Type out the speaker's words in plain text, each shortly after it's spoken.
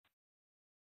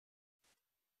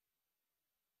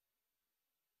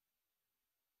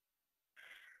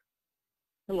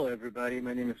Hello, everybody.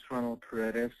 My name is Ronald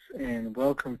Paredes, and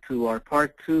welcome to our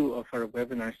part 2 of our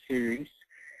webinar series.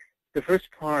 The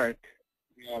first part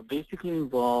basically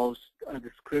involves a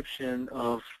description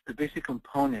of the basic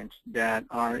components that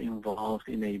are involved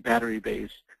in a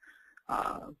battery-based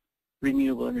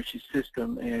renewable energy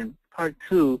system, and part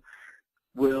 2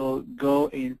 will go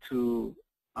into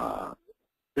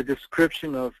the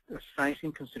description of the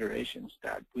sizing considerations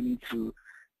that we need to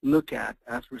look at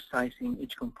as we're sizing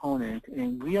each component.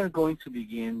 And we are going to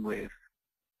begin with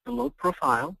the load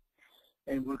profile,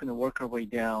 and we're going to work our way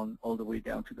down, all the way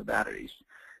down to the batteries.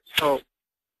 So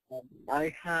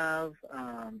I have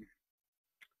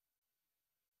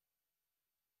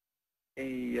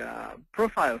a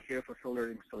profile here for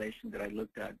solar installation that I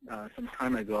looked at some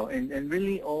time ago, and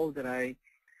really the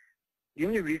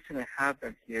only reason I have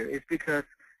that here is because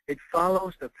it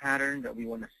follows the pattern that we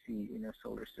want to see in a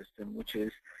solar system, which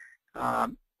is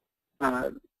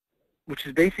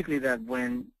basically that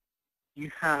when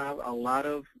you have a lot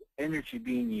of energy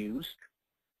being used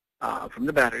from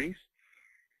the batteries,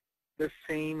 the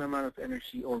same amount of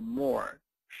energy or more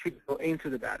should go into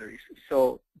the batteries.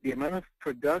 So the amount of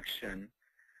production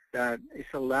that is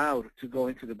allowed to go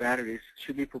into the batteries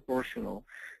should be proportional.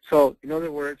 So in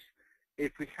other words,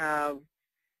 if we have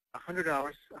 100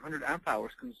 amp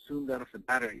hours consumed out of the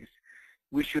batteries,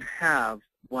 we should have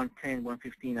 110,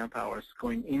 115 amp hours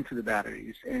going into the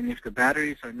batteries. And if the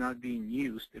batteries are not being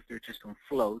used, if they're just on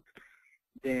float,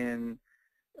 then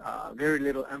very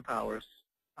little amp hours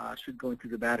should go into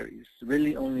the batteries.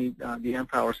 Really only the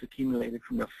amp hours accumulated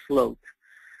from the float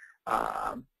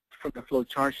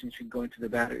charging should go into the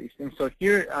batteries. And so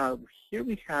here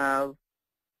we have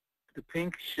the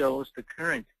pink shows the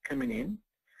current coming in.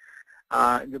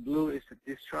 The blue is the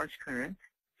discharge current.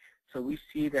 So we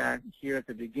see that here at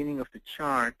the beginning of the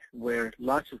chart where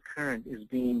lots of current is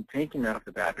being taken out of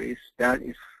the batteries, that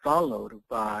is followed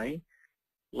by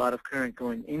a lot of current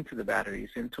going into the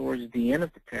batteries. And towards the end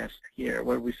of the test here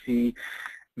where we see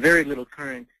very little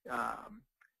current,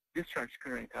 discharge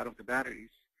current out of the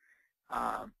batteries,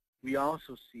 we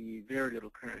also see very little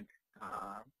current,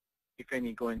 if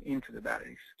any, going into the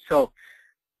batteries. So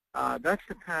that's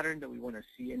the pattern that we want to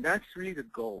see, and that's really the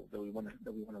goal that we want to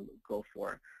go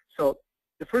for. So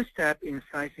the first step in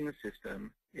sizing a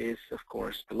system is, of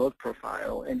course, the load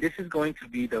profile, and this is going to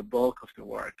be the bulk of the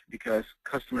work because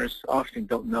customers often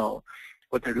don't know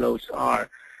what their loads are.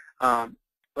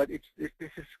 But this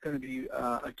is going to be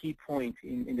a key point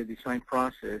in the design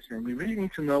process, and we really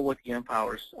need to know what the amp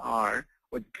hours are,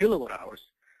 or the kilowatt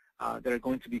hours that are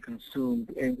going to be consumed.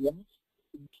 And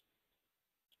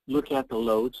look at the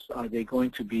loads. Are they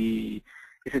going to be,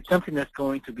 is it something that's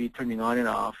going to be turning on and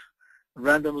off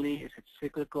randomly? Is it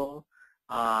cyclical?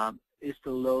 Is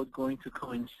the load going to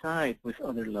coincide with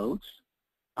other loads?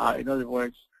 In other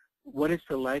words, what is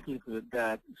the likelihood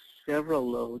that several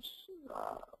loads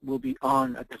will be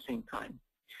on at the same time?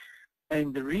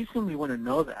 And the reason we want to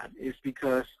know that is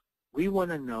because we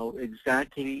want to know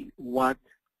exactly what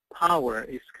power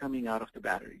is coming out of the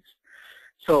batteries.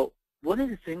 So one of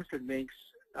the things that makes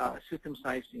system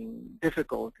sizing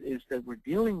difficult is that we're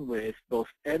dealing with both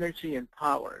energy and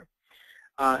power,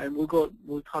 and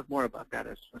we'll talk more about that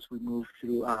as we move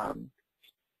through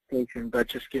station. But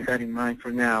just keep that in mind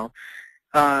for now.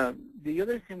 The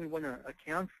other thing we want to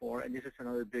account for, and this is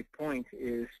another big point,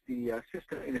 is the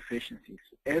system inefficiencies.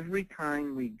 Every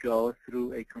time we go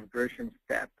through a conversion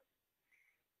step,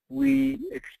 we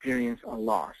experience a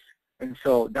loss, and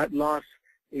so that loss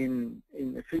in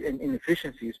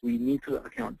inefficiencies, we need to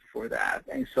account for that.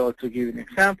 And so to give an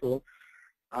example,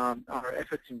 our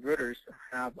FX inverters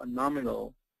have a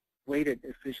nominal weighted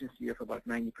efficiency of about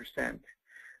 90%.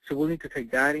 So we'll need to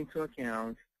take that into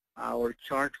account. Our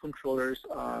charge controllers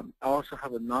also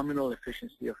have a nominal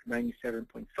efficiency of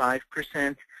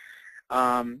 97.5%.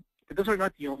 But those are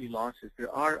not the only losses.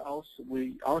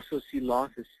 We also see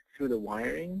losses through the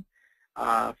wiring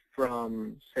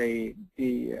from, say,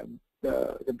 the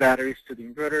batteries to the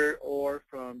inverter, or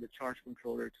from the charge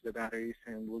controller to the batteries,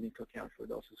 and we'll need to account for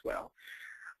those as well.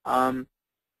 Other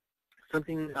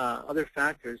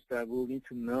factors that we'll need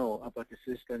to know about the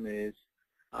system is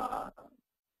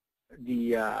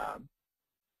the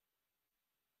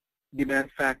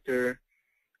demand factor,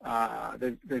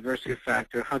 the diversity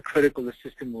factor, how critical the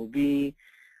system will be.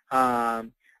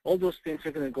 All those things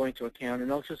are going to go into account,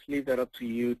 and I'll just leave that up to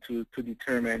you to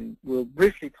determine. We'll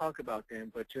briefly talk about them,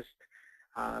 but just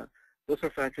those are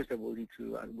factors that will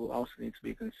also need to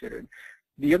be considered.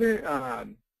 The other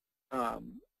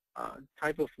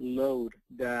type of load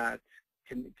that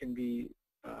can be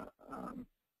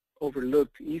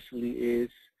overlooked easily is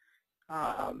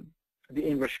the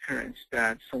inrush currents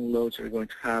that some loads are going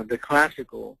to have. The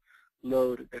classical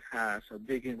load that has a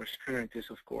big inrush current is,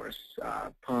 of course,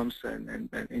 pumps and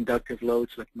inductive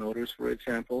loads like motors, for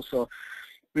example. So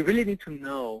we really need to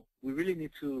know, we really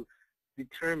need to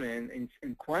determine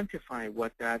and quantify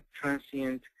what that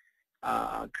transient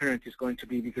current is going to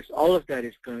be, because all of that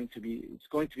is going to be, it's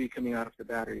going to be coming out of the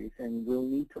batteries, and we'll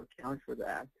need to account for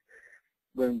that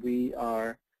when we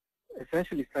are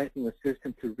essentially sizing a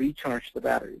system to recharge the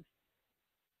batteries.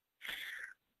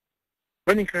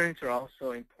 Running currents are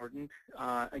also important.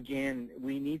 Again,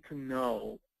 we need to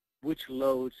know which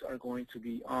loads are going to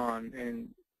be on, and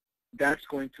that's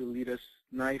going to lead us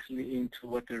nicely into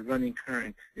what the running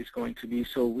current is going to be.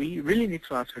 So we really need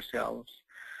to ask ourselves,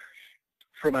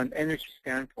 from an energy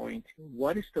standpoint,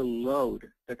 what is the load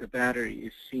that the battery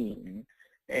is seeing?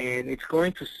 And it's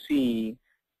going to see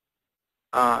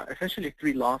essentially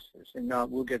three losses, and now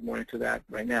we'll get more into that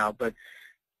right now. But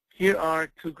here are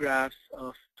two graphs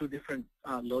of two different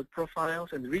load profiles,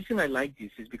 and the reason I like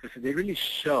these is because they really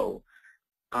show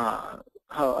how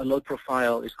a load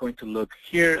profile is going to look.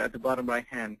 Here at the bottom right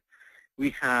hand, we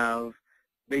have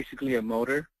basically a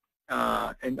motor,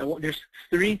 and there's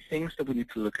three things that we need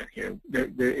to look at here. There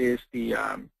is the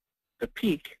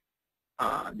peak,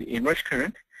 the inrush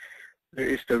current, there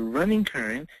is the running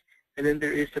current, and then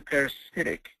there is the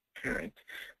parasitic current.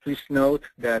 Please note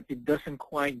that it doesn't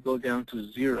quite go down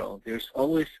to zero. There's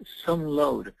always some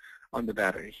load on the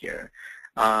battery here.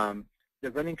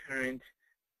 The running current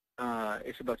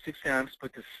is about 6 amps,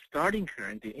 but the starting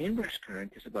current, the inrush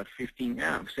current, is about 15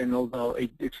 amps. And although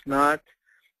it's not,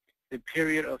 the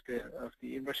period of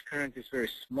the inrush current is very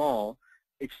small,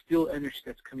 it's still energy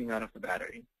that's coming out of the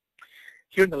battery.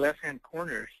 Here in the left-hand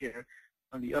corner here,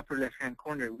 on the upper left-hand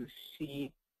corner, we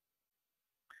see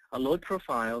a load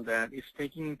profile that is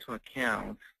taking into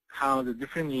account how the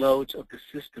different loads of the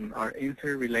system are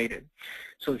interrelated.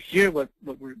 So here,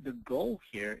 the goal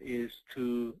here is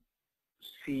to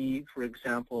see, for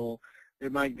example, there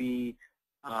might be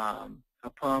a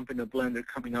pump and a blender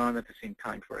coming on at the same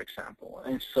time, for example.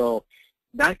 And so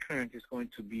that current is going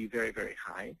to be very, very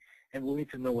high, and we'll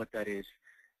need to know what that is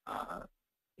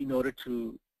in order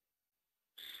to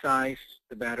size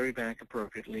the battery bank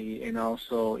appropriately, and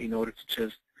also in order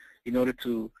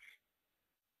to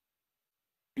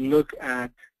look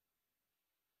at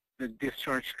the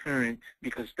discharge current,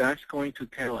 because that's going to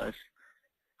tell us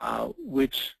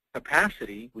which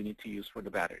capacity we need to use for the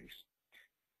batteries,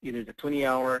 either the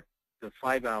 20-hour, the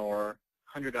 5-hour,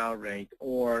 100-hour rate,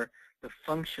 or the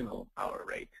functional hour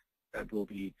rate that we'll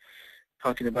be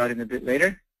talking about in a bit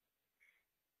later.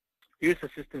 Here's a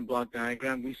system block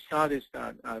diagram. We saw this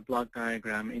block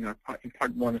diagram in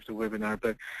part one of the webinar,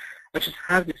 but I just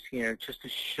have this here just to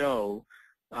show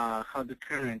how the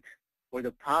current or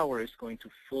the power is going to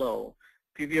flow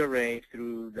PV array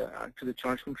through to the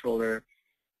charge controller.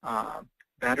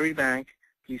 Battery bank,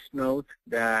 please note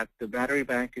that the battery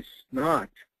bank is not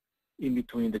in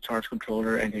between the charge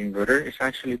controller and the inverter. It's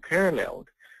actually paralleled,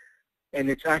 and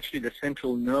it's actually the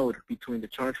central node between the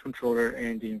charge controller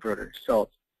and the inverter. So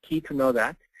key to know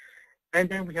that. And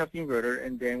then we have the inverter,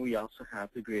 and then we also have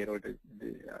the grid or the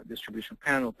distribution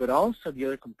panel. But also the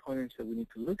other components that we need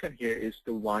to look at here is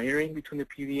the wiring between the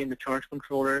PV and the charge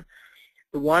controller,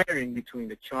 the wiring between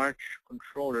the charge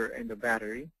controller and the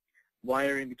battery,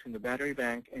 wiring between the battery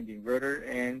bank and the inverter,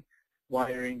 and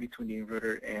wiring between the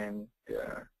inverter and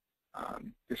the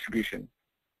distribution,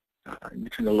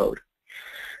 between the load.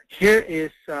 Here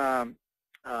is a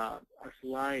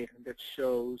slide that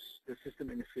shows the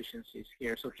system inefficiencies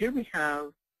here. So here we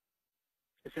have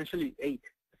essentially 8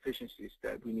 efficiencies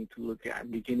that we need to look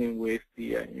at, beginning with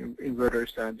the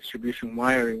inverter's distribution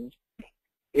wiring.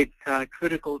 It's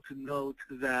critical to note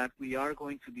that we are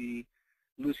going to be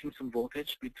losing some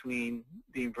voltage between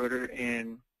the inverter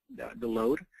and the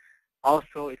load.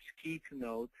 Also, it's key to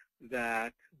note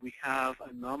that we have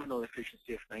a nominal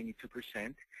efficiency of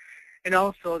 92%, and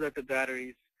also that the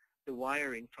batteries, the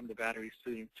wiring from the batteries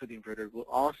to the inverter will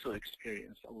also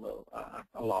experience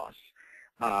a loss.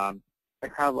 I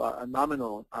have a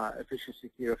nominal efficiency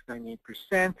here of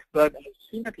 98%, but I've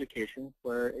seen applications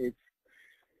where it's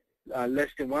less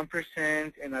than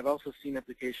 1%, and I've also seen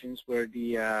applications where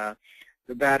the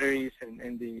batteries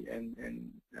and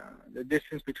the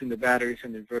distance between the batteries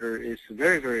and the inverter is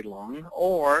very, very long,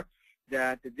 or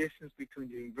that the distance between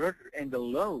the inverter and the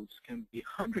loads can be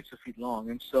hundreds of feet long.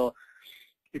 And so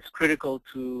it's critical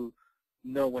to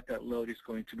know what that load is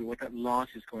going to be, what that loss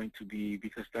is going to be,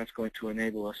 because that's going to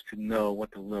enable us to know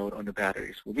what the load on the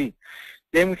batteries will be.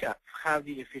 Then we have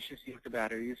the efficiency of the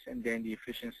batteries, and then the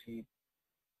efficiency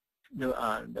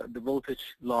the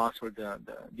voltage loss or the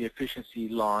efficiency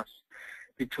loss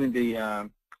between the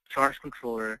charge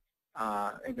controller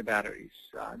and the batteries.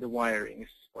 The wiring is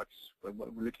what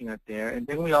we're looking at there. And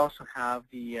then we also have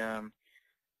the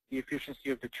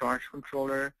efficiency of the charge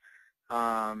controller.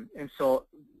 And so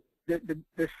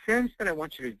the sense that I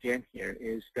want you to get here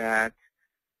is that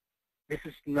this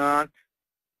is not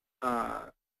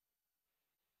 100%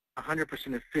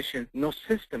 efficient. No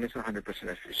system is 100%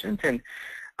 efficient. And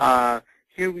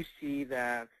here we see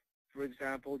that, for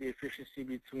example, the efficiency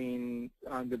between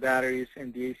the batteries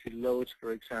and the AC loads,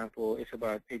 for example, is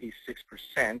about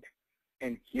 86%.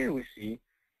 And here we see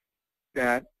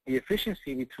that the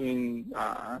efficiency between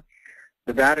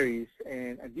the batteries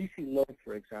and a DC load,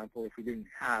 for example, if we didn't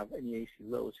have any AC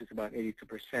loads, is about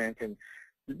 82%. And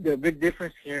the big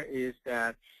difference here is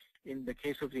that in the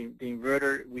case of the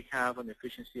inverter, we have an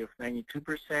efficiency of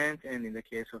 92%, and in the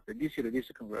case of the DC to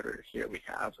DC converter, here we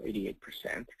have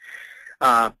 88%.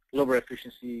 Lower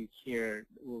efficiency here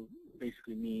will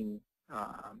basically mean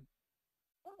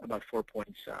about 4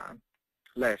 points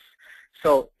less.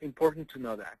 So important to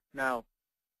know that. Now,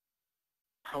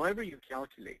 however you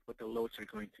calculate what the loads are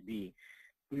going to be,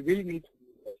 we really need to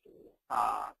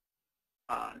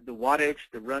the wattage,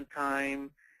 the runtime,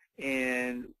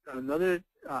 and another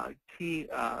key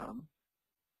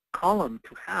column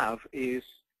to have is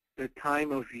the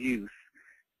time of use.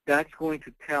 That's going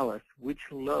to tell us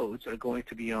which loads are going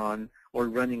to be on or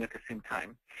running at the same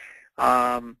time.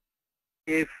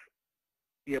 If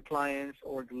the appliance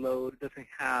or the load doesn't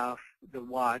have the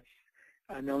watts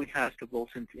and only has the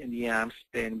volts and the amps,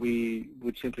 then we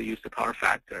would simply use the power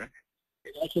factor.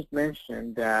 I just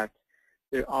mentioned that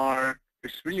there's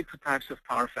really two types of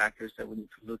power factors that we need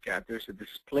to look at. There's a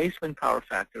displacement power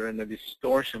factor and a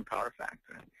distortion power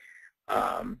factor.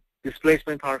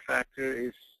 Displacement power factor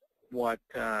is what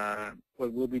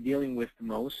we'll be dealing with the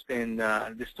most, and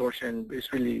distortion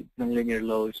is really nonlinear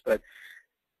loads, but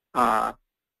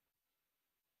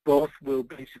both will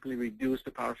basically reduce the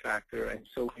power factor, and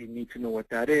so we need to know what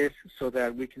that is so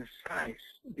that we can size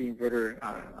the inverter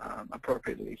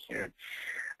appropriately here.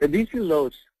 The DC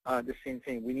loads, the same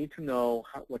thing. We need to know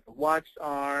what the watts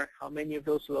are, how many of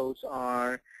those loads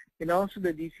are, and also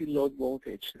the DC load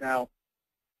voltage. Now,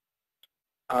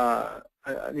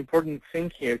 an important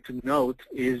thing here to note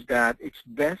is that it's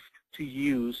best to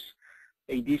use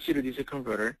a DC to DC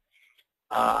converter.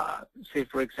 Say,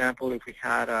 for example, if we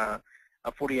had a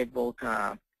 48-volt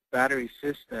battery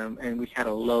system and we had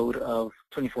a load of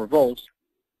 24 volts,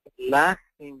 the last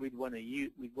thing we'd want to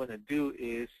do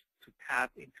is to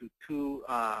tap into two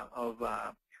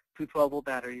 12-volt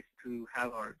batteries to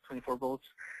have our 24 volts,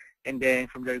 and then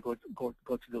from there go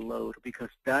to the load, because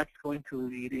that's going to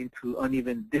lead into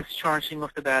uneven discharging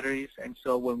of the batteries. And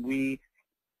so when we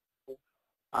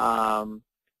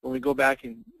go back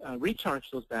and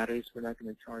recharge those batteries, we're not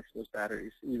going to charge those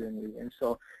batteries evenly. And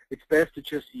so it's best to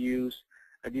just use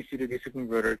a DC to DC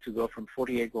converter to go from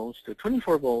 48 volts to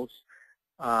 24 volts,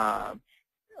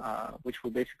 which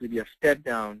will basically be a step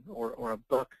down or a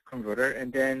buck converter.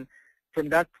 And then from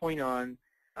that point on,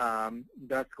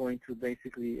 that's going to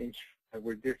basically ensure that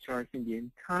we're discharging the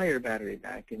entire battery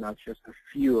bank and not just a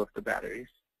few of the batteries.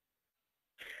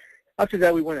 After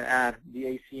that, we want to add the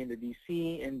AC and the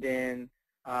DC, and then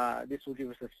this will give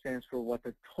us a sense for what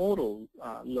the total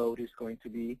load is going to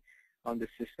be on the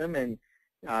system, and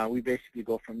we basically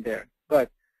go from there. But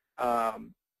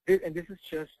and this is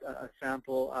just a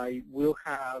sample. I will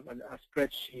have a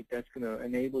spreadsheet that's going to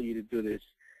enable you to do this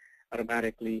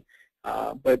automatically,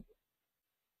 but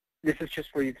this is just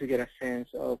for you to get a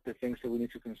sense of the things that we need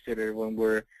to consider when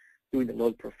we're doing the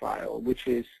load profile, which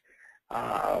is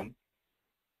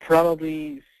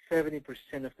probably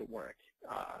 70% of the work.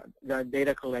 The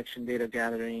data collection, data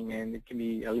gathering, and it can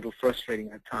be a little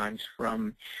frustrating at times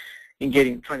trying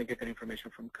to get that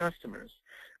information from customers.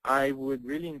 I would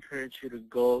really encourage you to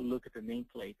go look at the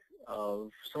nameplate of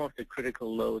some of the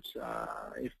critical loads.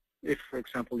 If for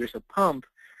example, there's a pump,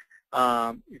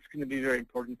 it's going to be very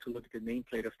important to look at the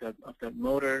nameplate of that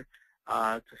motor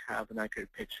to have an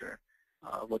accurate picture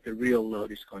of what the real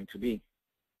load is going to be.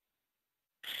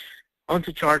 On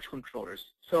to charge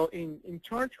controllers. So in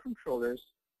charge controllers,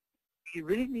 you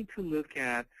really need to look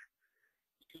at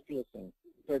a couple of things.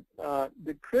 But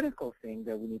the critical thing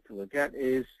that we need to look at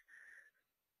is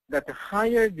that the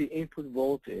higher the input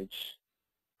voltage,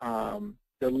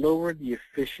 the lower the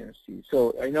efficiency.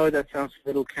 So I know that sounds a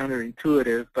little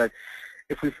counterintuitive, but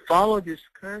if we follow this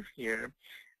curve here,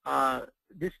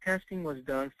 this testing was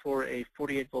done for a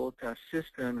 48-volt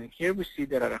system, and here we see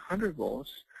that at 100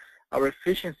 volts, our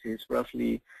efficiency is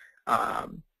roughly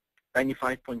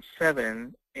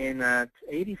 95.7, and at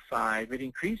 85 it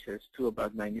increases to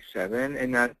about 97,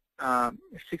 and at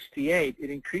 68 it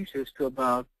increases to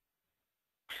about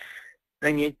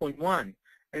 98.1.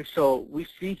 And so we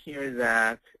see here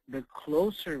that the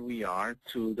closer we are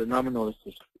to the nominal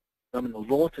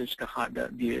voltage,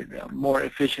 the more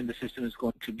efficient the system is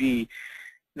going to be.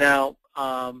 Now,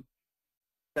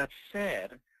 that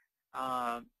said,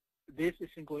 this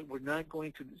isn't going. We're not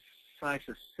going to size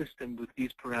a system with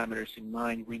these parameters in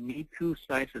mind. We need to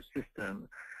size a system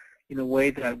in a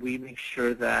way that we make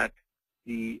sure that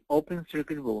the open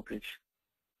circuit voltage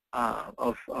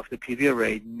of the PV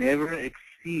array never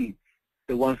exceeds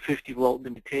the 150 volt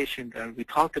limitation that we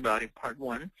talked about in part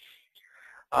 1,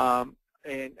 and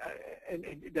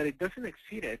that it doesn't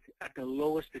exceed it at the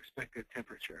lowest expected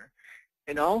temperature,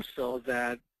 and also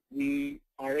that we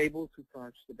are able to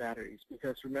charge the batteries,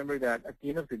 because remember that at the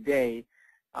end of the day,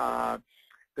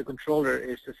 the controller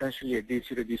is essentially a DC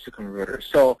to DC converter.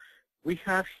 So we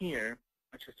have here,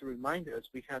 just to remind us,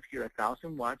 we have here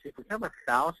 1,000 watts. If we have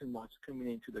 1,000 watts coming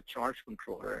into the charge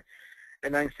controller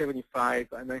and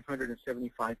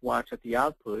 975 watts at the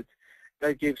output,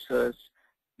 that gives us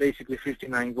basically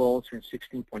 59 volts and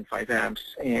 16.5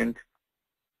 amps. And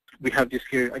we have this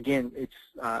here, again, it's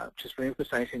just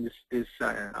re-emphasizing the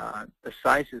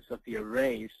sizes of the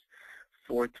arrays.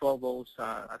 For 12 volts,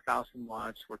 1,000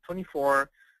 watts, for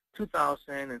 24,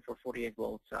 2,000, and for 48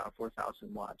 volts,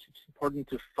 4,000 watts. It's important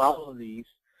to follow these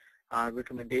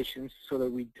recommendations so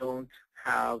that we don't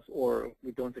have, or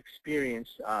we don't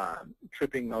experience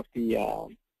tripping of the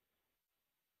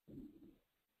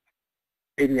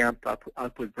 80 amp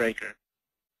output breaker.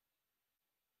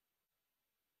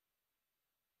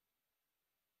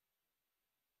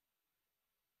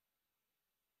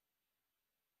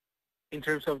 In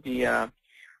terms of the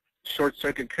short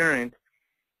circuit current,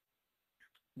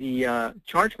 the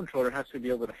charge controller has to be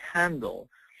able to handle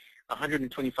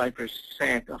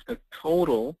 125% of the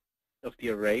total of the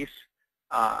array's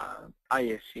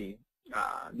ISC,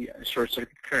 the short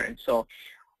circuit current. So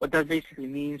what that basically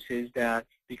means is that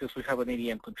because we have an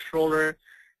 80 amp controller,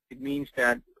 it means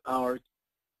that our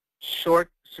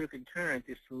short circuit current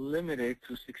is limited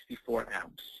to 64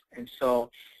 amps. And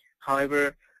so,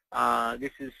 however,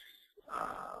 this is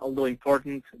although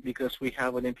important, because we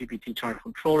have an MPPT charge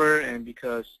controller, and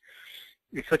because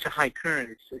it's such a high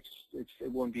current,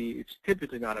 it's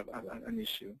typically not an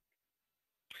issue.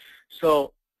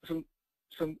 So some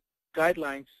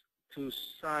guidelines to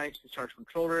size the charge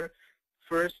controller.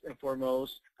 First and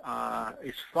foremost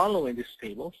is following this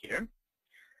table here.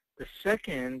 The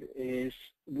second is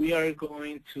we are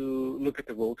going to look at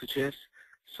the voltages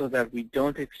so that we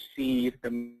don't exceed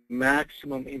the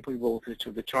maximum input voltage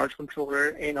of the charge controller,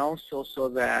 and also so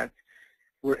that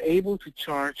we're able to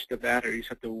charge the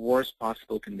batteries at the worst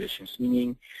possible conditions,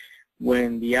 meaning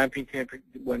when the ambient temperature,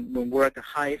 when we're at the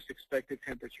highest expected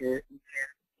temperature,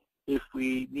 if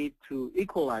we need to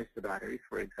equalize the batteries,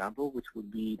 for example, which would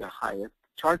be the highest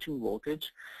charging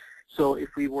voltage. So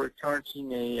if we were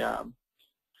charging a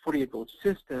 48 volt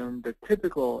system, the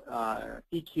typical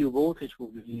EQ voltage will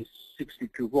be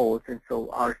 62 volts, and so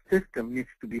our system needs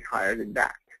to be higher than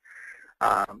that.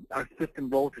 Our system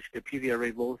voltage, the PV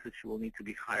array voltage, will need to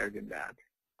be higher than that.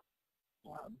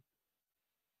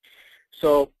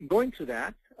 So going to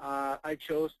that, I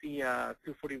chose the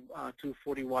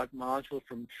 240 watt module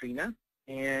from Trina,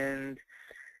 and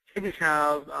here we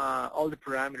have all the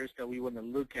parameters that we want to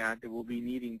look at that we'll be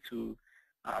needing to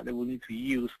that we'll need to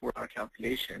use for our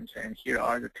calculations. And here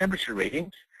are the temperature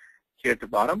ratings here at the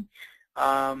bottom.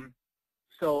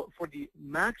 So for the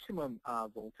maximum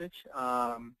voltage,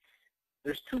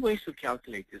 there's two ways to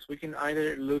calculate this. We can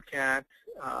either look at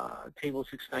table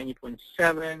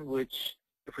 690.7, which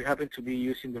if we happen to be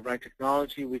using the right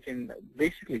technology, we can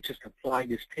basically just apply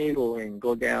this table and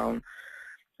go down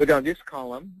this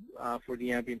column for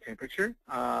the ambient temperature,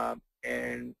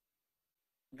 and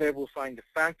there we'll find the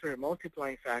factor, a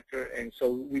multiplying factor, and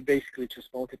so we basically just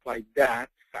multiply that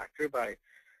factor by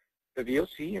the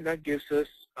VOC, and that gives us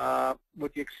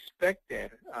what the expected,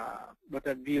 what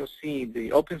that VOC,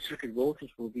 the open circuit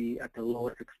voltage, will be at the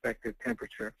lowest expected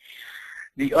temperature.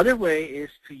 The other way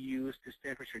is to use this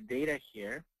temperature data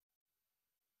here,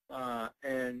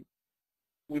 and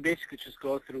we basically just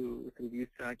go through these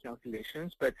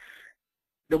calculations. But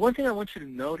the one thing I want you to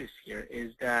notice here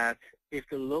is that if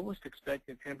the lowest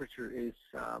expected temperature is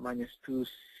minus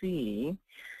 2C,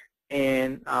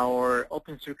 and our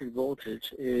open circuit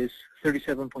voltage is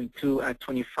 37.2 at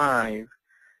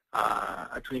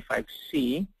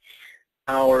 25C,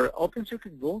 our open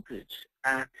circuit voltage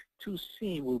at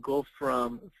 2C will go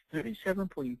from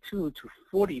 37.2 to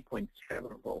 40.7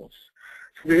 volts.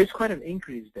 So there is quite an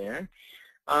increase there.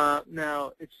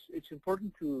 Now, it's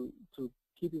important to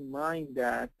keep in mind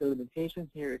that the limitation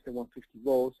here is the 150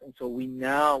 volts, and so we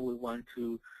want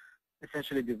to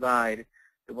essentially divide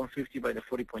the 150 by the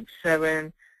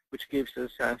 40.7, which gives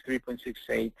us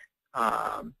 3.68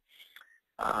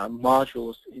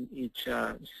 modules in each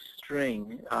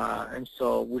string. And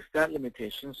so with that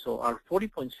limitation, so our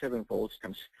 40.7 volts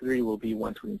times 3 will be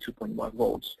 122.1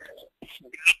 volts.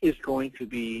 Is going to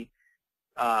be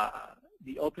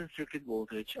the open circuit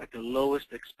voltage at the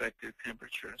lowest expected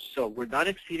temperature. So we're not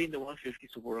exceeding the 150,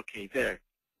 so we're okay there.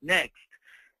 Next,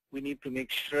 we need to make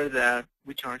sure that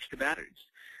we charge the batteries.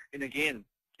 And again,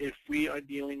 if we are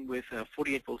dealing with a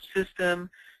 48-volt system,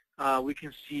 we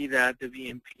can see that the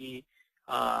VMP,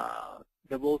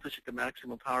 the voltage at the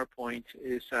maximum power point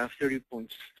is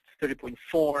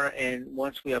 30.4, and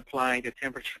once we apply the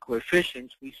temperature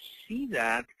coefficients, we see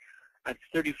that at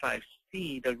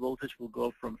 35C, the voltage will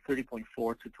go from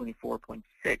 30.4 to 24.6.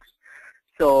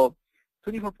 So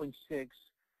 24.6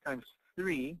 times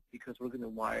 3, because we're going to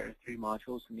wire 3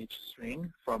 modules in each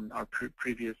string from our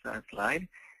previous slide,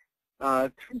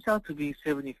 turns out to be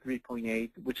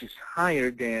 73.8, which is higher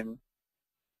than,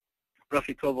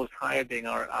 roughly 12 volts higher than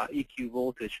our EQ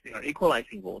voltage, our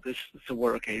equalizing voltage, so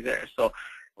we're okay there. So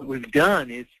what we've done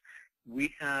is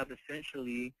we have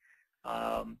essentially,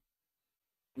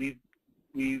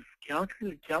 we've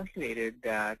calculated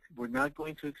that we're not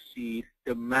going to exceed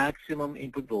the maximum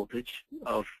input voltage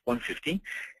of 150,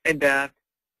 and that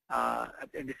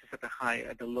and this is at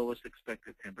the lowest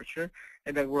expected temperature,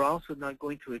 and that we're also not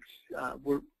going to at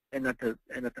the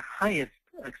highest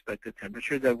expected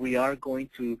temperature that we are going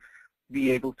to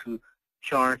be able to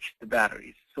charge the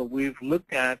batteries. So we've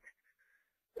looked at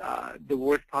the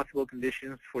worst possible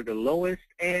conditions for the lowest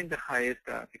and the highest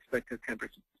expected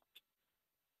temperature.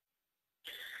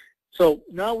 So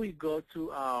now we go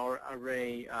to our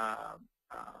array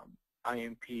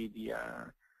IMP,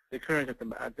 the current at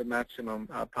the maximum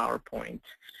power point.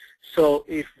 So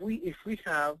if we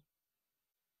have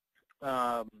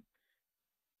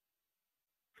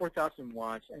 4,000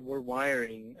 watts and we're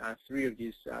wiring 3 of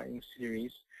these in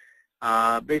series,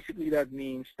 basically that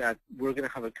means that we're going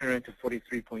to have a current of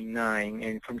 43.9,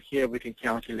 and from here we can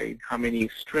calculate how many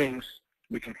strings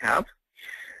we can have,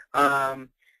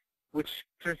 which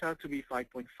turns out to be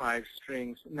 5.5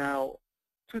 strings. Now,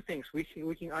 2 things. We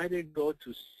can either go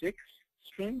to 6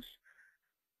 strings,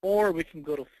 or we can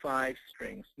go to 5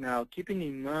 strings. Now, keeping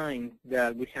in mind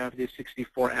that we have this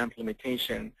 64 amp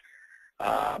limitation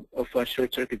of a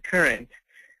short circuit current,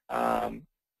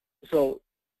 so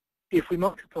if we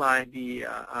multiply the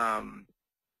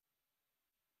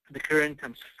current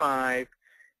times 5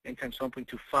 and times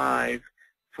 1.25,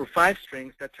 for 5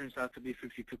 strings, that turns out to be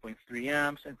 52.3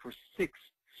 amps, and for 6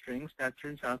 strings, that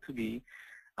turns out to be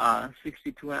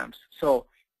 62 amps. So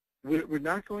we're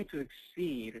not going to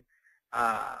exceed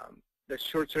the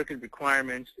short circuit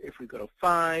requirements if we go to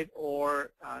 5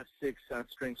 or 6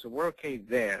 strings, so we're okay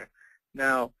there.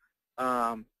 Now,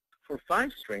 for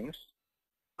 5 strings,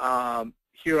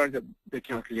 here are the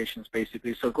calculations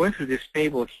basically. So going through this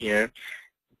table here,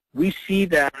 we see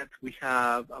that we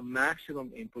have a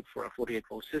maximum input for a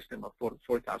 48-volt system of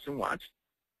 4,000 watts.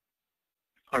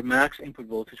 Our max input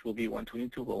voltage will be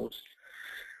 122 volts.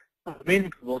 Our main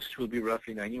input voltage will be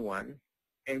roughly 91.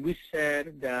 And we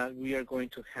said that we are going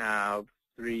to have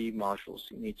 3 modules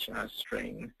in each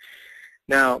string.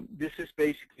 Now, this is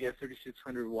basically a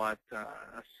 3,600 watt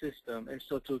system. And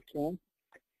so to count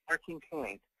working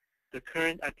current, the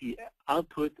current at the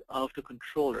output of the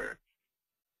controller,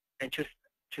 and just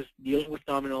dealing with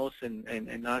nominals and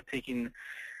not taking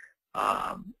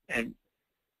and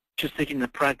just taking a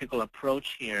practical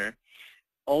approach here,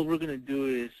 all we're going to do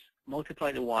is multiply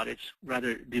the wattage,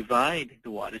 rather divide the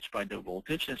wattage by the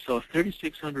voltage. And so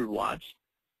 3,600 watts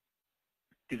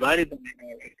divided by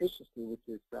our efficiency, which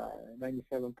is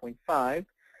 97.5.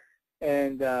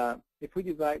 And if we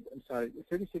divide,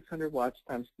 3,600 watts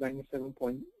times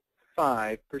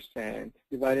 97.5%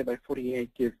 divided by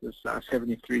 48 gives us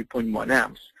 73.1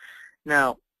 amps.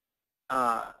 Now,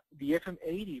 the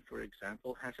FM80, for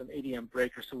example, has an 80 amp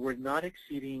breaker, so we're not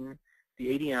exceeding the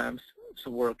 80 amps,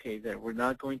 so we're okay there. We're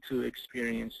not going to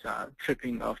experience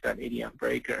tripping of that 80 amp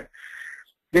breaker.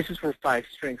 This is for 5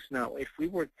 strings. Now, if we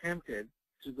were tempted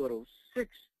to go to 6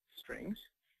 strings,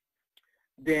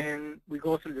 then we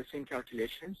go through the same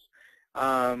calculations.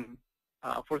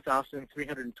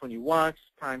 4,320 watts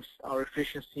times our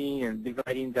efficiency and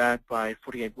dividing that by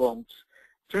 48 volts.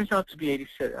 turns out to be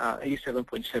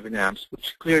 87.7 amps,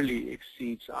 which clearly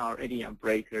exceeds our 80 amp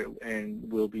breaker, and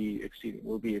we'll be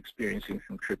experiencing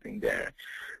some tripping there.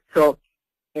 So,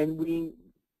 and we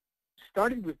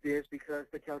started with this because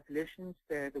the calculations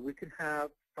said that we could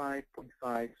have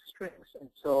 5.5 strings, and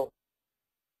so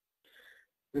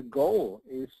the goal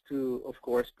is to, of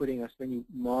course, putting as many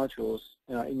modules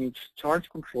in each charge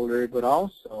controller, but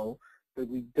also that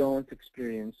we don't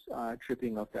experience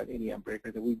tripping of that 80 amp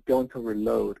breaker, that we don't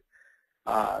overload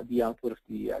the output of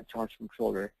the charge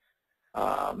controller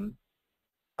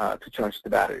to charge the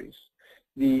batteries.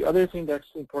 The other thing that's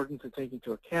important to take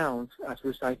into account as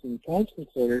we're sizing charge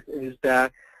controllers is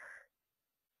that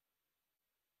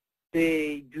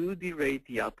they do derate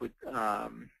the output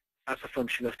as a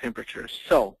function of temperature.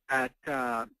 So at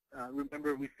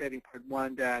remember we said in part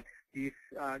 1 that these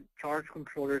charge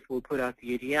controllers will put out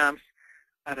the 80 amps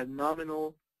at a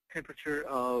nominal temperature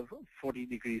of 40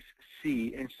 degrees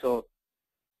C. And so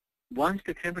once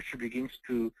the temperature begins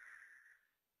to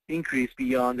increase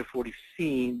beyond the 40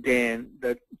 C, then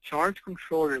the charge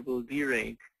controller will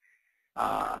derate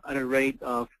at a rate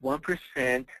of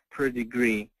 1% per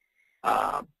degree.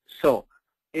 So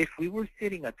if we were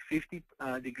sitting at 50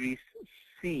 degrees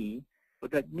C,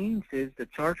 what that means is the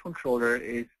charge controller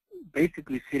is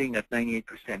basically sitting at 98%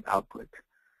 output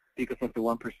because of the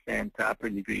 1% per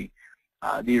degree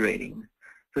derating.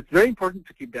 So it's very important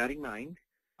to keep that in mind.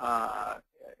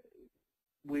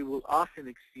 We will often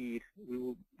exceed,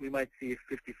 we might see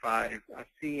 55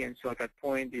 C, and so at that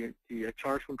point the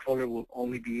charge controller will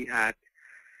only be at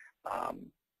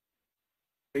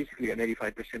basically an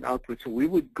 85% output. So we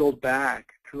would go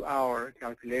back to our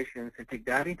calculations and take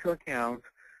that into account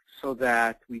so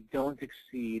that we don't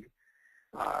exceed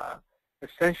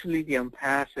essentially the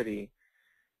ampacity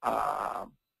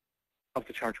of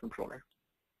the charge controller.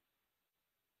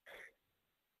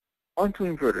 On to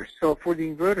inverters. So for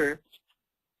the inverter,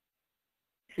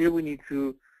 here we need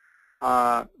to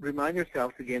remind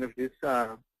ourselves again of this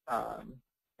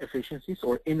efficiencies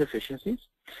or inefficiencies.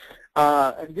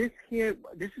 And this here,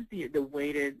 this is the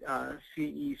weighted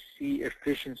CEC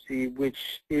efficiency,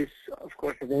 which is, of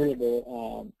course,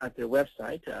 available at their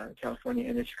website, California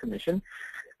Energy Commission.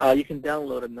 You can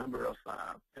download a number of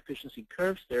efficiency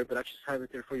curves there, but I just have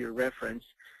it there for your reference.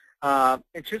 I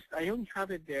only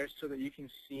have it there so that you can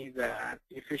see that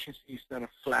efficiency is not a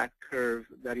flat curve,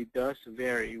 that it does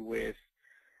vary with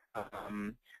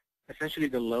essentially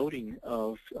the loading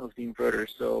of the inverter.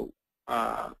 So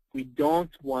we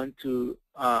don't want to,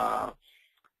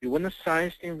 we want to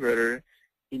size the inverter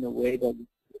in a way that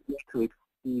to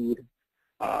exceed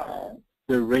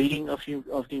the rating of the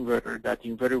inverter, that the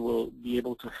inverter will be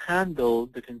able to handle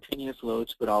the continuous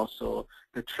loads, but also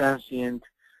the transient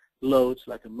loads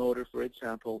like a motor, for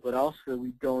example, but also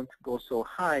we don't go so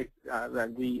high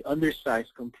that we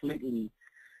undersize completely,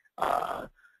 that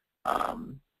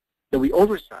we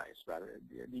oversize, rather,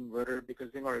 the inverter,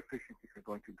 because then our efficiencies are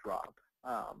going to drop.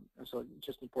 And so it's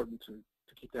just important to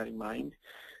keep that in mind.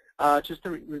 Just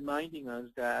reminding us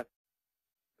that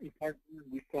in part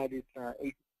we saw this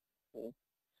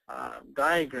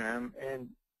diagram, and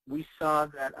we saw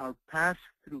that our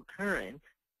pass-through current,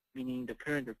 meaning the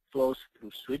current that flows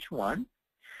through switch 1,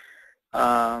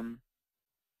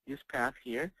 this path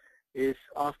here, is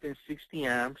often 60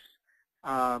 amps,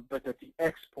 but that the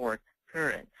export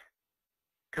current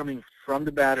coming from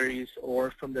the batteries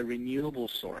or from the renewable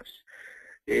source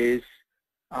is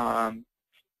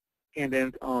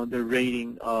dependent on the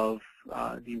rating of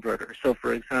the inverter. So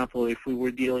for example, if we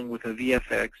were dealing with a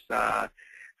VFX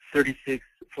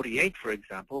 3648, for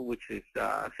example, which is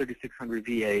 3600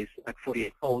 VAs at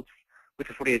 48 volts, with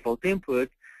a 48 volt input,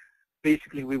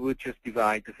 basically we would just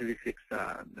divide the 3.6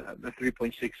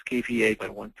 kVA by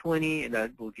 120, and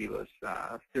that will give us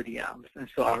 30 amps. And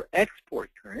so our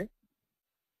export current,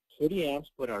 30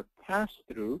 amps, but our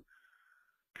pass-through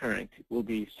current will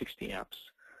be 60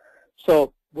 amps.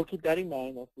 So we'll keep that in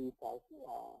mind as we size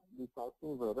the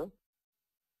inverter.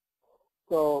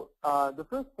 So the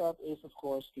first step is, of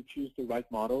course, to choose the right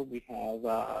model. We have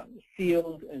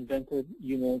sealed and vented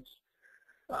units,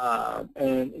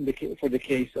 and for the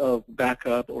case of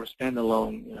backup or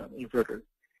standalone inverters.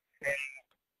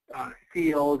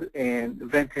 Sealed and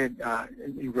vented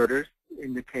inverters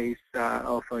in the case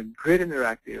of grid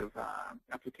interactive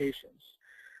applications.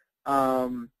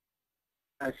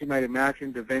 As you might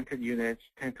imagine, the vented units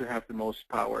tend to have the most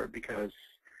power because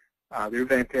they're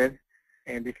vented,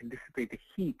 and they can dissipate the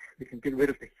heat. They can get rid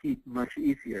of the heat much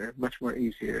more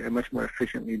easier, and much more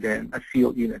efficiently than a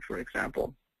sealed unit, for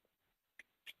example.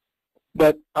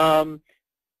 But the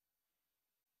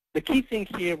key thing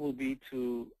here will be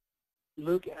to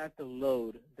look at the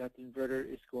load that the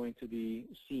inverter is going to be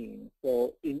seeing.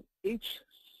 So in each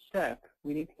step,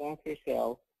 we need to ask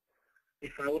ourselves,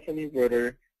 if I was an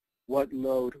inverter, what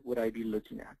load would I be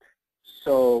looking at?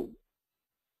 So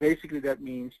basically that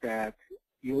means that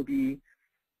the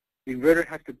inverter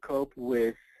has to cope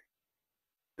with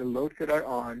the loads that are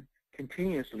on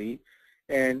continuously,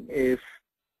 and if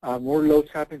more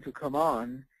loads happen to come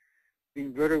on, the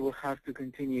inverter will have to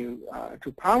continue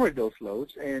to power those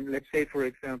loads. And let's say, for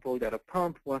example, that a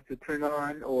pump wants to turn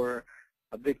on or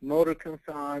a big motor comes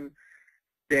on,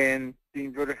 then the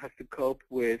inverter has to cope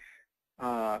with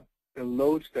the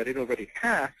loads that it already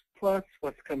has, plus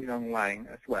what's coming online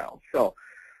as well. So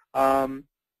the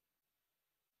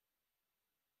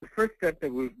first step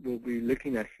that we'll be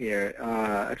looking at here,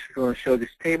 actually going to show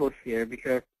this table here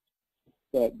because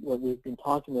that's what we've been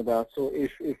talking about. So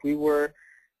if we were,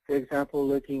 for example,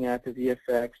 looking at the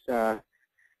VFX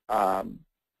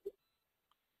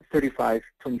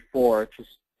 3524,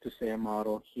 just to say a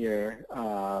model here,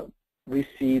 we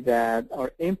see that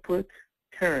our input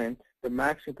current, the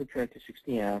max input current is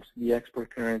 60 amps. The export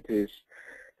current is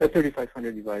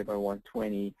 3,500 divided by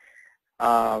 120.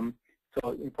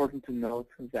 So important to note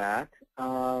that.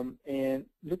 And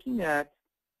looking at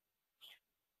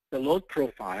the load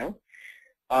profile,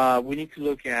 we need to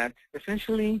look at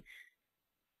essentially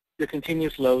the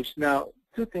continuous loads. Now,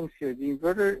 two things here. The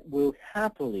inverter will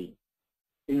happily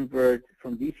invert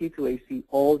from DC to AC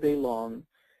all day long,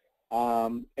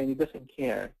 and it doesn't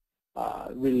care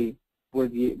really where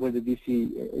the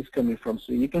DC is coming from.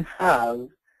 So you can have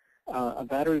a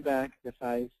battery bank the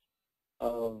size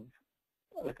of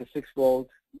like a 6-volt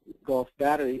Golf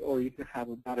battery, or you can have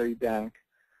a battery bank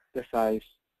the size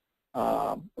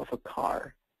of a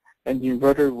car. And the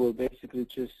inverter will basically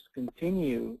just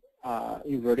continue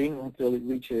inverting until it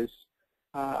reaches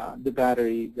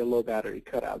the low battery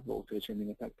cutout voltage, and then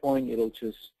at that point it'll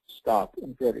just stop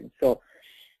inverting. So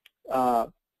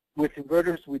with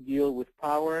inverters we deal with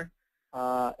power,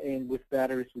 and with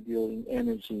batteries we deal in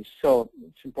energy. So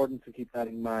it's important to keep that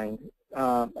in mind.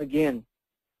 Again,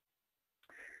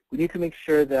 we need to make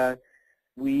sure that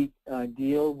we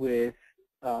deal with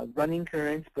running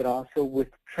currents, but also with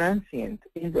transient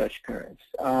inrush currents.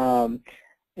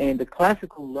 And the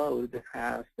classical load that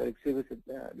has an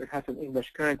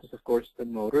inrush current is, of course, the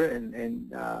motor, and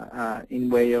in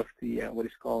way of the what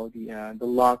is called the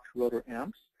locked rotor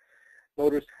amps.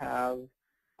 Motors have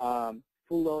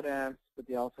full load amps, but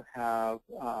they also have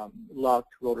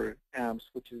locked rotor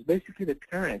amps, which is basically the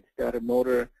current that a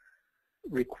motor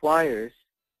requires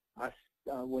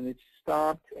when it's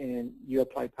stopped and you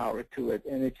apply power to it.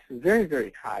 And it's very,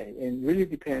 very high, and really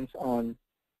depends on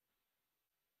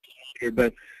here.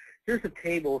 But here's a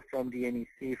table from the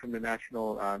NEC, from the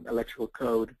National Electrical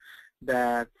Code,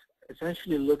 that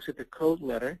essentially looks at the code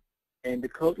letter. And the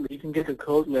code, you can get the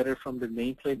code letter from the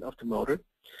nameplate of the motor.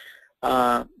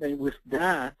 And with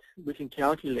that, we can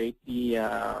calculate the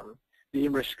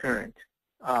inrush current.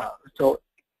 So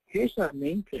here's a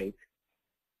nameplate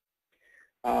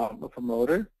of a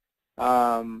motor.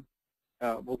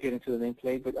 We'll get into the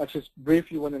nameplate, but I just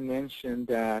briefly want to mention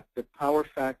that the power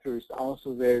factor is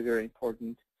also very, very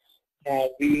important.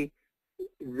 We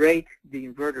rate the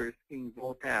inverters in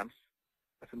volt amps,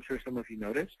 as I'm sure some of you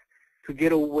noticed, to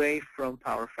get away from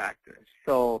power factors.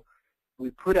 So we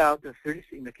put out the 30,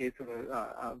 in the case of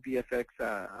a VFX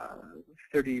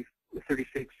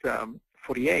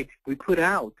 3648, we put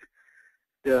out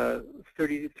the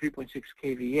 33.6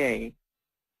 kVA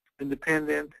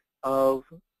independent of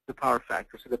the power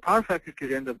factor. So the power factor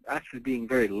could end up actually being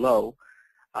very low,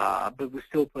 but we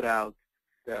still put out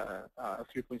the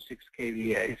 3.6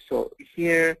 kVA. So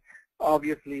here,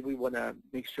 obviously, we want to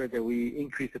make sure that we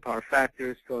increase the power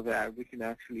factor so that we can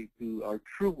actually do our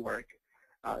true work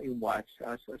in watts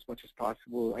as much as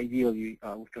possible, ideally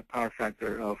with a power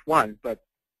factor of 1. But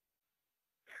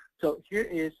so here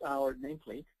is our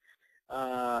nameplate.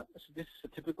 So this is a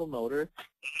typical motor.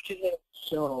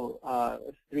 So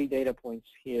 3 data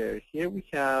points here. Here we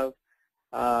have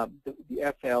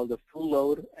the FL, the full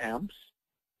load amps,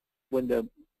 when the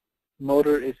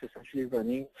motor is essentially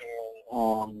running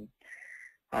and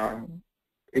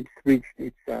it's reached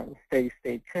its steady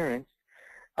state current.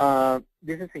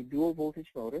 This is a dual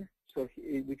voltage motor. So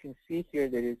we can see here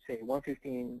that it's a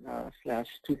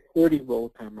 115/230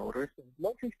 volt motor. So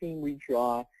 115 we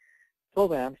draw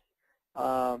 12 amps.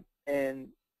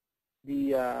 And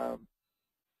the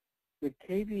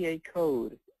kVA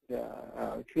code, the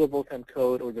kilovolt amp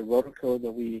code, or the rotor code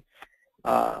that we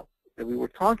were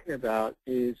talking about,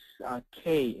 is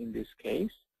K in this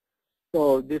case.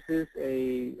 So this is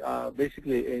a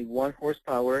basically a 1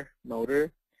 horsepower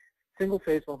motor,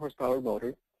 single-phase 1 horsepower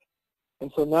motor.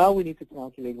 And so now we need to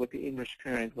calculate what the inrush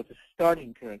current, what the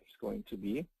starting current is going to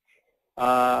be.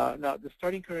 Now, the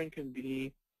starting current can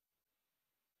be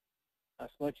as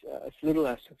little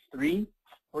as 3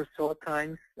 or so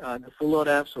times the full load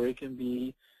amps, or it can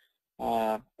be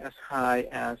as high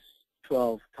as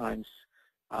 12 times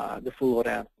the full load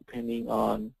amp, depending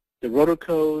on the rotor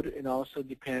code, and also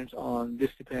depends on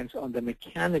the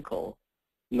mechanical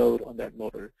load on that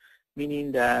motor.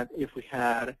 Meaning that if we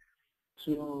had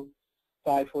 2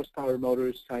 5-horsepower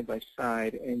motors side by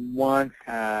side, and one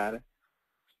had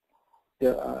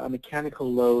a mechanical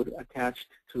load attached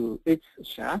to its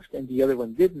shaft and the other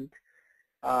one didn't,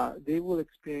 they will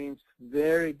experience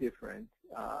very different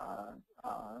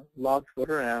locked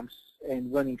rotor amps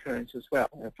and running currents as well,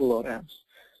 and full load amps.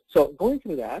 So going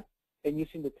through that and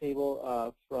using the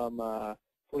table from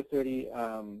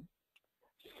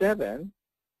 437,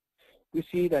 we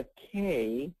see that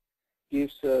K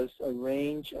gives us a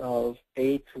range of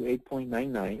 8 to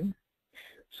 8.99.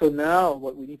 So now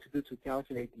what we need to do to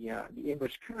calculate the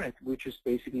inrush current, which is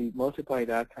basically multiply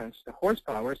that times the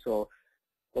horsepower. So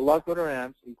the locked rotor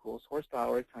amps equals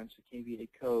horsepower times the kVA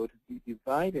code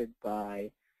divided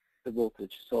by the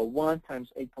voltage. So 1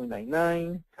 times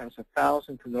 8.99 times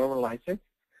 1,000 to normalize it,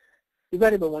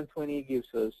 divided by 120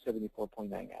 gives us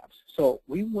 74.9 amps. So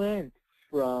we went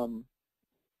from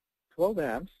 12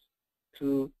 amps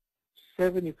to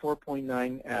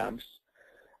 74.9 amps,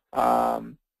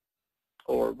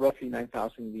 or roughly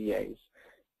 9,000 VAs.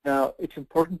 Now, it's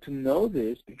important to know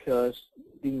this because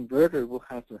the inverter will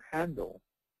have to handle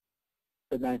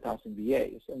the 9,000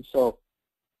 VAs. And so,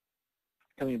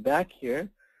 coming back here,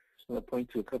 just want to point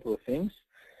to a couple of things.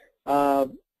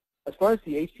 As far as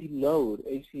the AC load,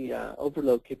 AC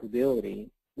overload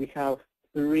capability, we have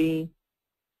 3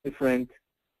 different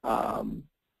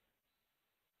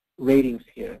ratings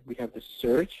here. We have the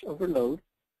surge overload,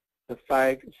 the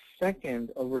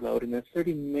 5-second overload, and the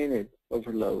 30-minute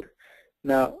overload.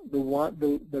 Now,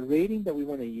 the rating that we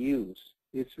want to use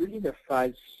is really the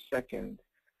 5-second,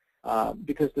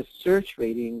 because the surge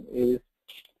rating is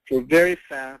for very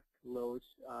fast loads,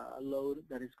 a load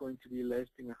that is going to be less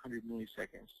than 100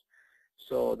 milliseconds.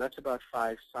 So that's about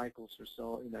 5 cycles or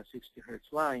so in a 60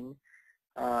 hertz line.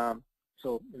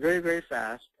 So very, very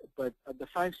fast, but the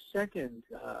 5-second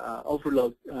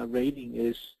overload rating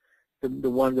is the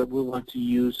one that we want to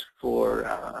use for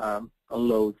a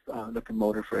load like a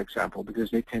motor, for example,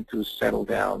 because they tend to settle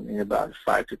down in about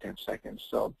 5 to 10 seconds.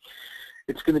 So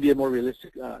it's going to be a more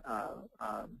realistic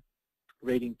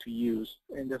rating to use.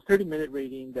 And the 30-minute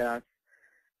rating, that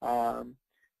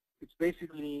it's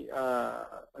basically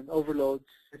an overload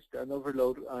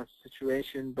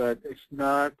situation, but it's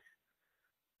not.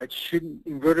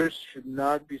 Inverters should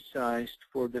not be sized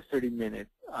for the 30-minute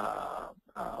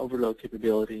overload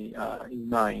capability in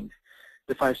mind.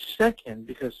 The 5-second,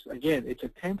 because again, it's a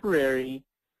temporary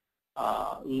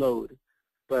load,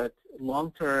 but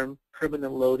long-term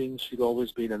permanent loading should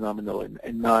always be the nominal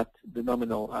and not the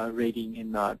nominal rating,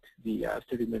 and not the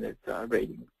 30-minute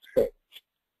rating. Okay.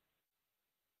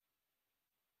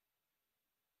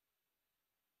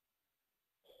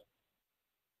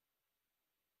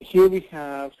 Here we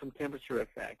have some temperature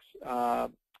effects. The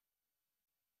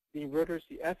inverters,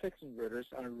 the FX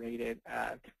inverters, are rated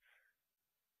at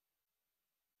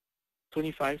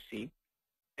 25C.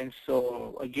 And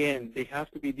so, again, they have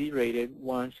to be derated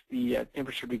once the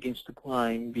temperature begins to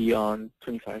climb beyond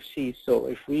 25C. So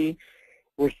if we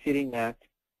were sitting at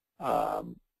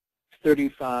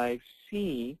 35C,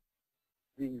 the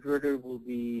inverter will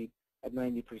be at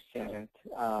 90%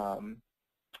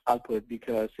 output,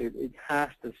 because it has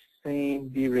the same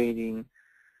derating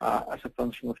as a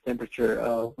function of temperature,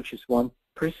 which is 1%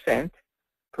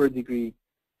 per degree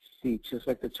C, just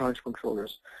like the charge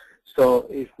controllers. So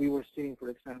if we were sitting, for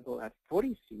example, at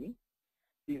 40C,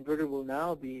 the inverter will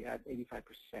now be at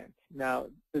 85%. Now,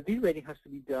 the derating has to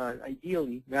be done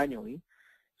ideally manually,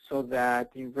 so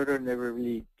that the inverter never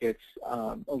really gets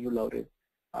overloaded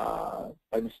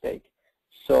by mistake.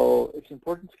 So it's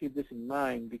important to keep this in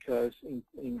mind, because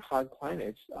in hot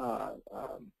climates,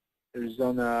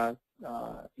 Arizona,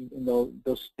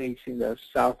 those states in the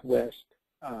southwest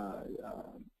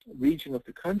region of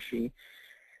the country,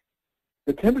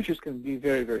 the temperatures can be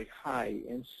very, very high.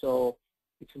 And so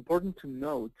it's important to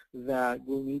note that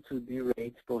we'll need to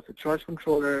derate both the charge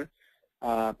controller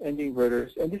and the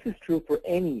inverters. And this is true for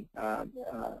any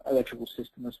electrical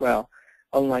system as well.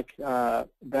 Unlike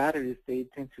batteries, they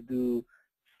tend to do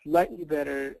slightly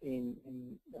better in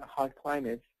hot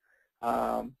climates.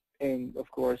 And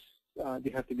of course, they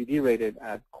have to be derated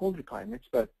at colder climates.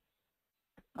 But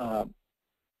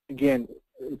again,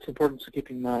 it's important to keep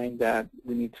in mind that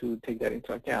we need to take that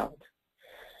into account.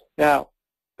 Now,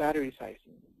 battery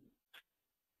sizing.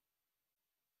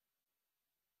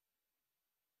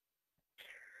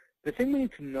 The thing we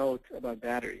need to note about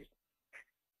batteries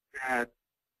is that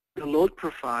the load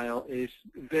profile is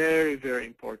very, very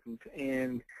important.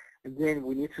 And again,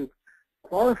 we need to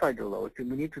qualify the load, and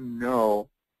we need to know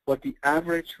what the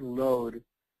average load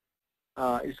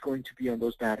is going to be on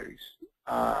those batteries.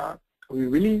 We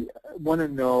really want to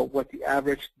know what the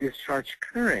average discharge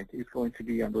current is going to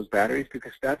be on those batteries,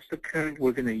 because that's the current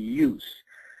we're going to use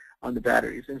on the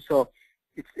batteries. And so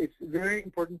it's very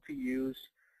important to use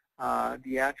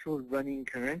the actual running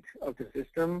current of the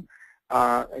system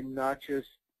and not just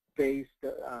base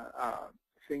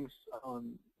things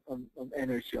on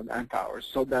energy, on amp hours.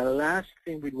 So the last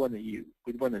thing we'd want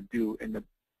to do, and the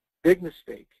big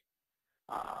mistake,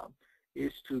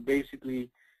 is to basically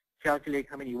calculate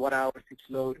how many watt hours each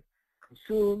load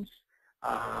consumes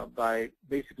by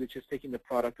basically just taking the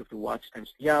product of the watts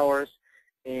times the hours,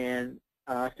 and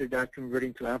after that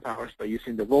converting to amp hours by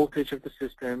using the voltage of the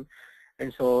system.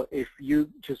 And so if you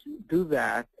just do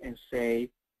that and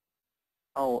say,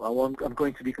 oh, I'm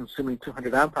going to be consuming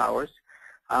 200 amp hours,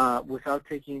 without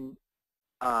taking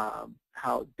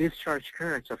how discharge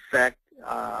currents affect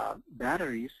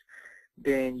batteries,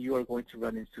 then you are going to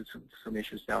run into some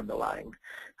issues down the line.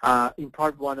 In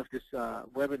part one of this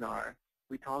webinar,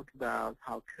 we talked about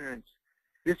how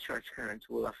discharge currents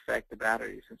will affect the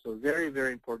batteries. And so very,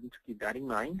 very important to keep that in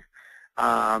mind.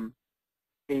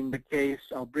 In the case,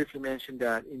 I'll briefly mention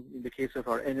that in the case of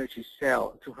our energy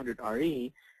cell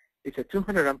 200RE, it's a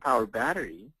 200 amp hour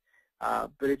battery,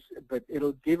 but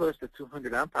it'll give us the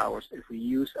 200 amp hours if we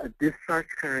use a discharge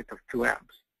current of 2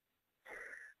 amps.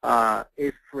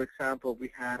 If, for example, we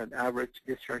had an average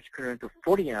discharge current of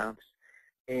 40 amps,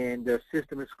 and the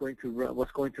system was going to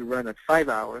run at 5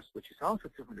 hours, which is also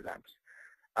 200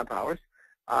 amp hours,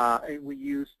 and we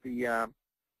use the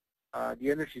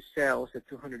energy cells at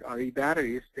 200RE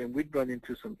batteries, then we'd run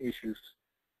into some issues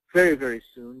very, very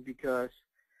soon, because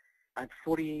at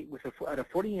a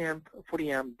 40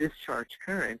 amp discharge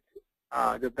current,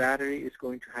 the battery is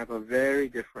going to have a very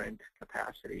different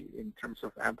capacity in terms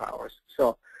of amp hours.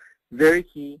 So very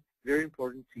key, very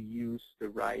important to use the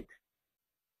right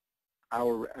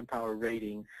amp hour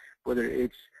rating, whether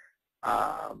it's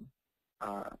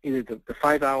either the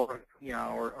 5 hour, 3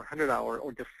 hour, or 100 hour,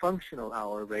 or the functional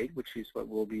hour rate, which is what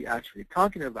we'll be actually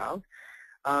talking about.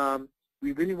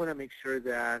 We really want to make sure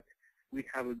that we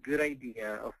have a good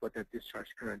idea of what that discharge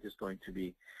current is going to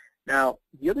be. Now,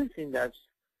 the other thing that's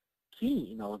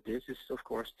key in all of this is, of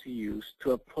course, to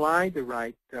apply the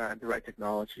right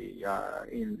technology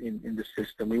in the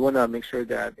system. We want to make sure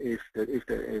that if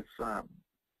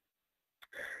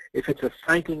it's a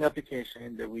cycling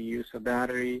application, that we use a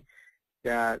battery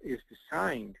that is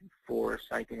designed for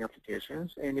cycling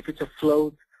applications, and if it's a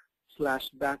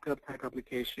float/backup type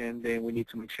application, then we need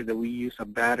to make sure that we use a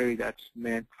battery that's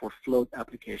meant for float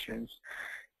applications.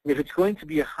 If it's going to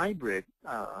be a hybrid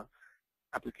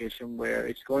application where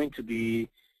it's going to be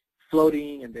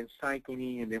floating and then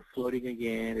cycling and then floating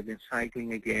again and then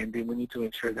cycling again, then we need to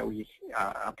ensure that we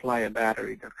apply a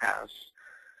battery that has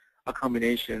a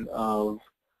combination of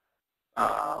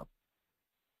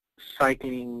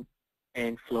cycling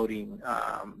and floating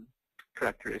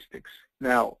characteristics.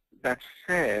 Now, that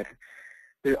said,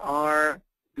 there are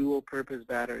dual-purpose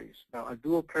batteries. Now, a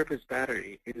dual-purpose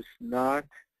battery is not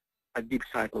a deep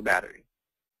cycle battery.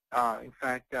 In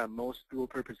fact, most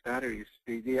dual-purpose batteries,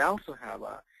 they also have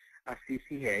a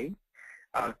CCA,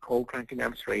 cold cranking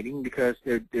amps rating, because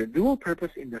they're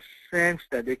dual-purpose in the sense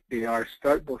that they are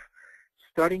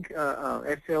starting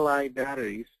SLI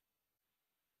batteries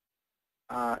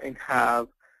and have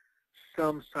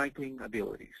some cycling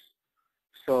abilities.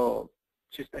 So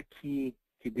just a key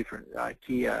difference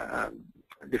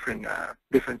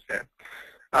there.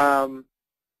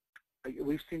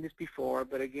 We've seen this before,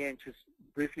 but again, just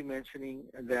briefly mentioning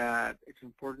that it's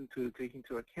important to take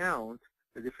into account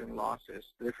the different losses,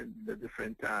 the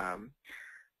different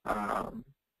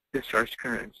discharge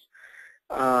currents.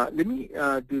 Let me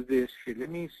do this here. Let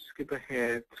me skip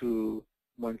ahead to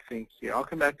one thing here. I'll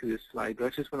come back to this slide, but I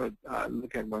just want to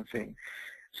look at one thing.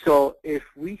 So if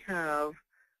we have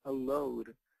a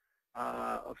load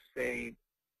of, say,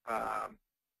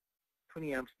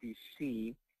 20 amps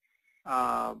DC,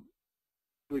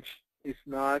 which is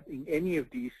not in any of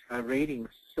these ratings.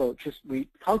 So we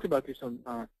talked about this on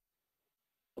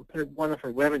one of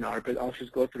our webinar, but I'll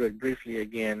just go through it briefly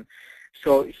again.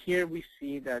 So here we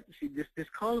see that this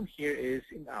column here is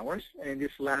in hours, and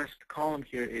this last column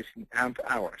here is in amp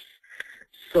hours.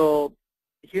 So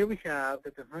here we have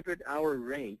that the 100-hour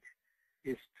rate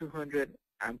is 200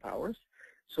 amp hours.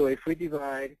 So if we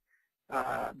divide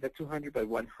the 200 by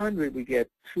 100, we get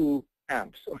 2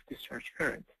 amps of discharge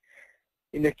current.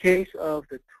 In the case of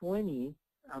the 20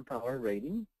 amp hour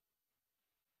rating,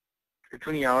 the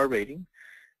 20-hour rating,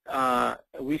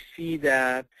 we see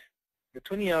that the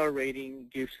 20-hour rating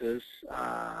gives us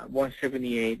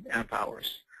 178 amp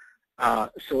hours.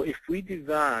 So if we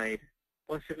divide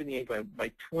 178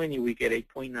 by 20, we get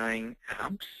 8.9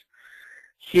 amps.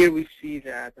 Here we see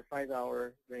that the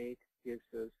 5-hour rate gives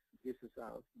us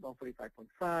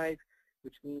 145.5,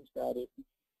 which means that if we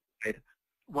divide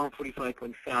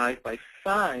 145.5 by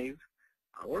 5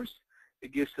 hours,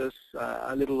 it gives us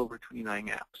a little over 29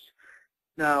 amps.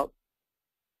 Now,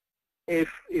 if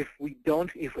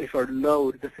our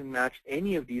load doesn't match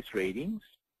any of these ratings,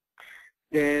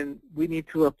 then we need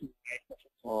to apply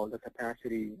the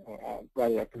capacity, or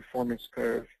rather a performance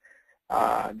curve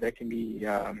that can be,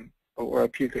 or a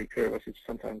Peugeot curve as it's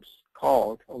sometimes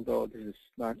called, although this is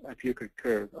not a Peugeot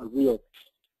curve, a real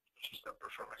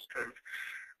performance curve.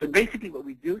 But basically what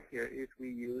we do here is we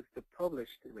use the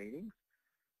published ratings.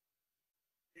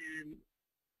 And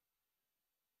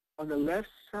on the left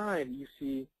side, you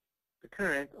see the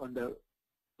current. On the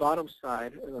bottom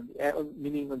side,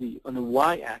 meaning on the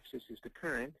y-axis is the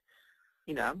current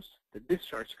in amps, the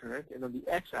discharge current, and on the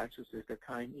x-axis is the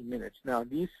time in minutes. Now,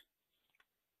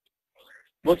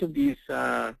 both of these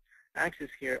axes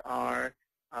here are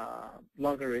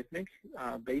logarithmic,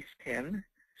 base 10.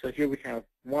 So here we have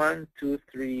 1, 2,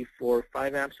 3, 4,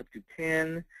 5 amps up to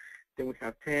 10. Then we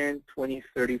have 10, 20,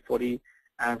 30, 40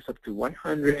 amps up to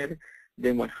 100.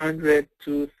 Then 100,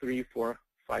 2, 3, 4,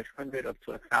 500 up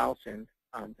to 1,000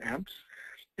 amps.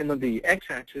 And on the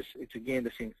x-axis, it's again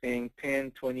the same thing,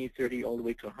 10, 20, 30, all the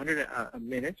way to 100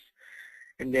 minutes.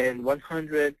 And then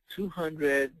 100,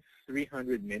 200,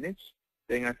 300 minutes.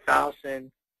 Then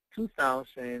 1,000,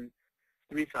 2,000,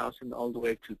 3,000, all the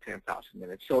way to 10,000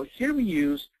 minutes. So here we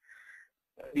use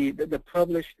the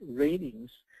published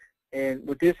ratings. And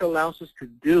what this allows us to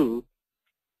do,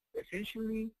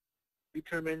 essentially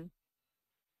determine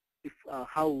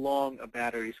how long a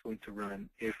battery is going to run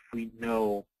if we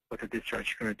know what the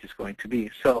discharge current is going to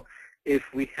be. So if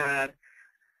we had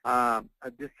a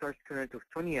discharge current of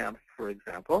 20 amps, for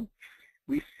example,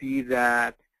 we see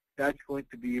that that's going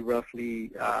to be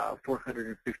roughly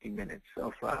 450 minutes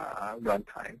of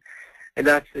runtime. And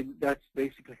that's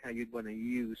basically how you'd want to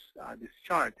use this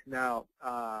chart. Now,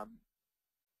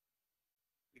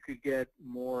 you could get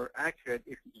more accurate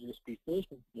if you use the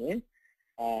patient here.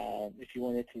 If you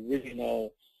wanted to really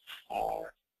know,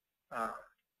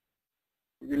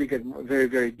 really get very,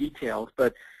 very detailed.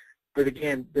 But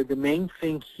again, the main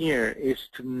thing here is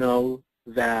to know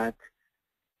that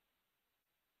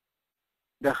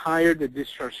the higher the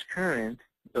discharge current,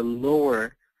 the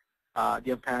lower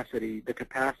the ampacity, the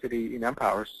capacity in amp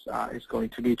hours is going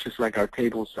to be, just like our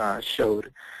tables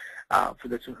showed for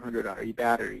the 200 RE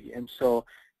battery. And so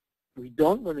we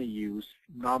don't want to use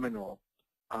nominal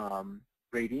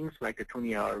ratings like the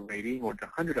 20-hour rating or the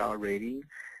 100-hour rating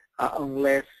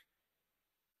unless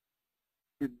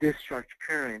the discharge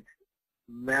current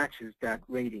matches that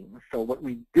rating. So what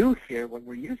we do here, what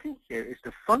we're using here is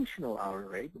the functional hour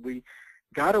rate. We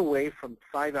got away from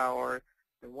 5-hour,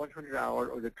 the 100-hour,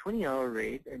 or the 20-hour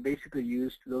rate and basically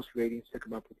used those ratings to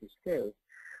come up with this curve.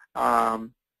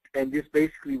 And this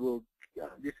basically will,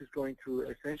 this is going to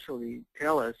essentially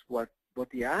tell us what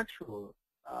the actual,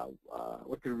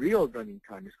 what the real running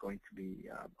time is going to be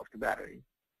of the battery.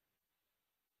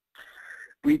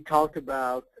 We talked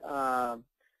about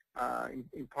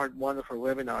in part 1 of our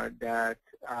webinar that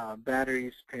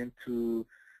batteries tend to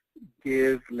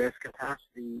give less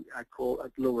capacity at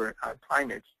lower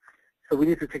climates. So we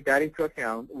need to take that into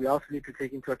account. We also need to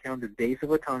take into account the days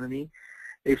of autonomy.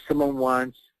 If someone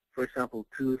wants, for example,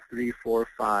 2, 3, 4,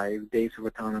 5 days of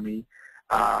autonomy,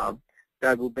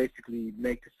 that will basically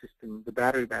make the system, the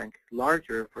battery bank,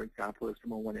 larger. For example, if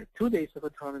someone wanted 2 days of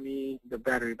autonomy, the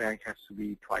battery bank has to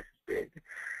be twice as big.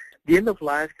 The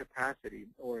end-of-life capacity,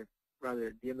 or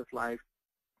rather the end-of-life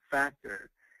factor,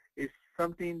 is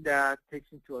something that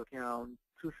takes into account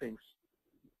 2 things.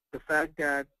 The fact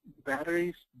that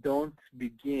batteries don't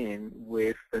begin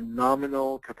with the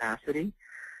nominal capacity,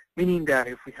 meaning that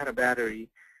if we had a battery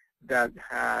that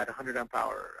had 100 amp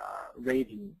hour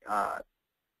rating,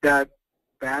 that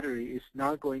battery is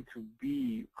not going to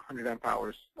be 100 amp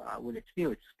hours when it's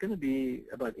new. It's going to be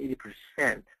about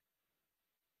 80%.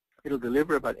 It'll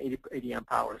deliver about 80 amp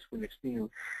hours when it's new.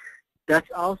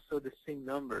 That's also the same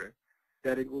number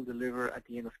that it will deliver at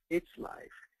the end of its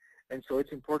life. And so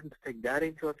it's important to take that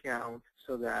into account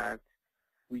so that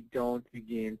we don't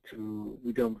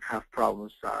have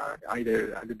problems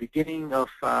either at the beginning of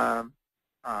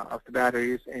the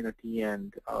batteries and at the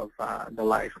end of the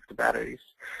life of the batteries.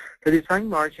 The design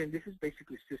margin, this is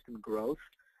basically system growth.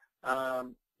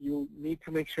 You need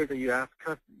to make sure that you ask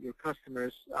your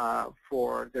customers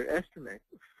for their estimate.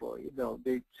 For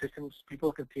the systems, they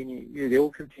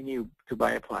will continue to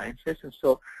buy appliances, and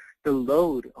so the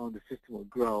load on the system will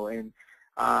grow, and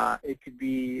it could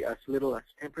be as little as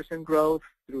 10% growth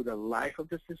through the life of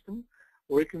the system,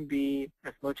 or it can be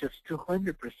as much as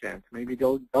 200%. Maybe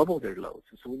they'll double their loads,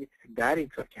 and so we need to take that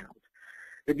into account.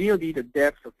 The DOD, the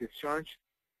depth of discharge,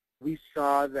 we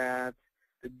saw that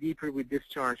the deeper we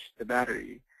discharge the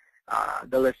battery,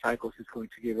 the less cycles it's going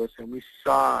to give us. And we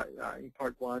saw in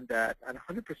part 1 that at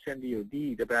 100%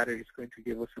 DOD, the battery is going to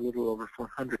give us a little over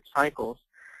 400 cycles,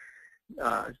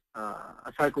 a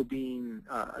cycle being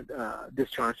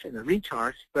discharged and a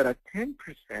recharge. But at 10%,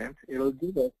 it'll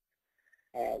give us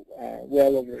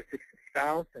well over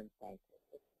 60,000 cycles.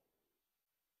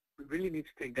 We really need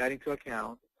to take that into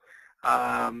account.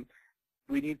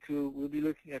 We'll be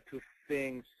looking at two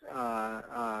things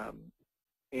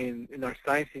in our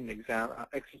sizing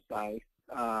exercise.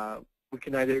 We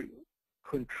can either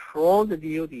control the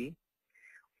DOD,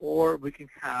 or we can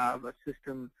have a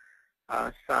system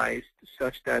sized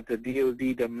such that the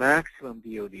DOD, the maximum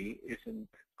DOD, isn't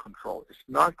controlled. It's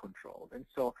not controlled. And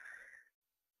so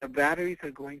the batteries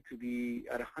are going to be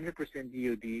at 100%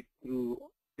 DOD through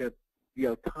the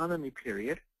autonomy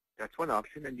period. That's one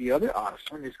option. And the other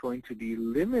option is going to be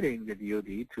limiting the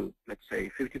DOD to, let's say,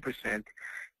 50%,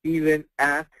 even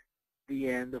at the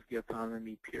end of the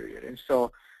autonomy period. And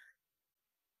so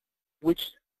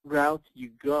which route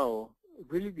you go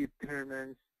really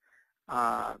determines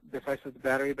the size of the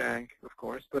battery bank, of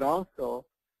course, but also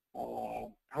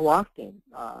how often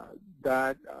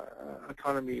that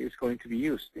autonomy is going to be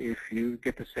used. If you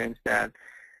get the sense that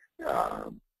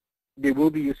they will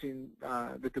be using,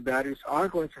 that the batteries are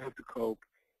going to have to cope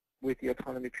with the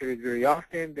autonomy period very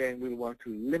often, then we'll want to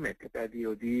limit that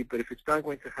DOD. But if it's not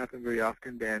going to happen very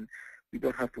often, then we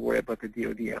don't have to worry about the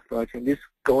DOD as much. And this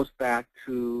goes back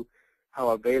to how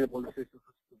available the system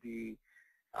has to be,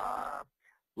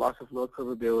 loss of load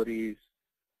probabilities,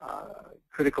 how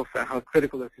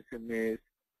critical the system is,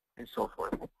 and so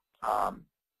forth.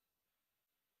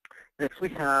 Next we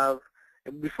have,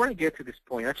 and before I get to this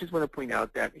point, I just want to point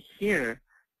out that here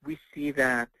we see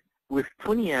that with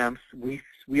 20 amps, we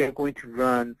are going to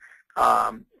run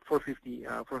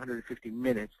 450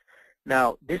 minutes.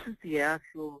 Now, this is the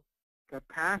actual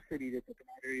capacity that the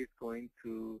battery is going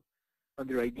to,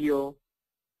 under ideal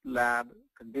lab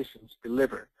conditions,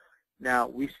 deliver. Now,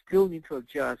 we still need to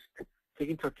adjust, take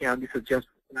into account these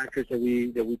adjustment factors that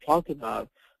we talked about: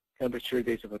 temperature,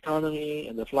 days of autonomy,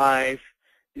 end of life,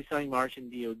 design margin,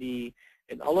 DOD,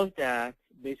 and all of that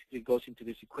basically goes into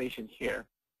this equation here.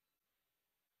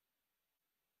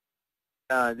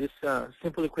 This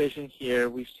simple equation here,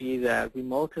 we see that we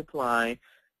multiply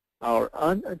our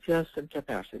unadjusted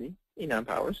capacity in amp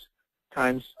hours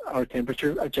times our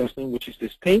temperature adjustment, which is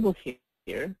this table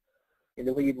here. And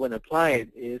the way you'd want to apply it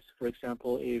is, for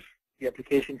example, if the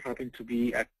application happened to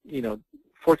be at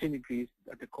 14 degrees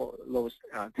at the lowest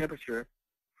temperature,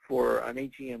 for an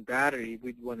AGM battery,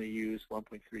 we'd want to use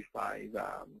 1.35,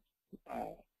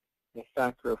 the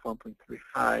factor of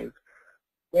 1.35.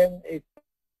 When it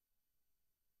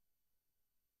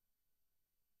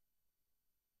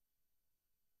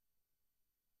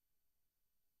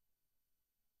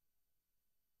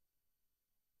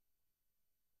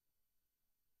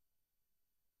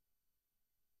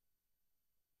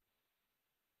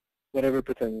whatever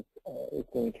percentage is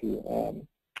going to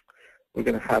we're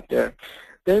going to have there.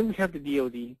 Then we have the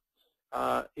DOD.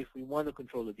 If we want to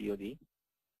control the DOD,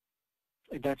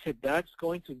 and that's it. That's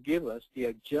going to give us the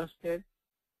adjusted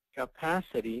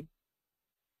capacity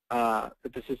that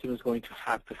the system is going to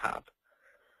have.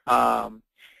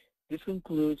 This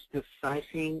includes the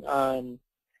sizing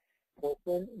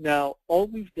portion. Now, all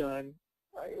we've done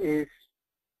is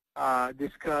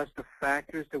discuss the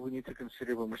factors that we need to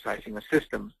consider when we're sizing a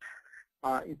system.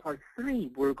 In part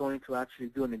 3, we're going to actually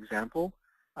do an example,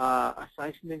 a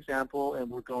sizing example, and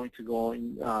we're going to go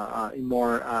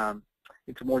into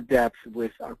more depth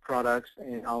with our products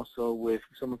and also with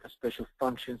some of the special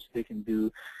functions they can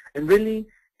do, and really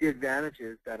the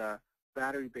advantages that a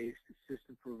battery-based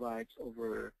system provides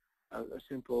over a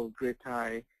simple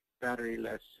grid-tie,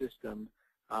 battery-less system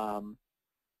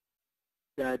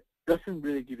that doesn't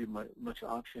really give you much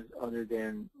options other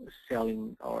than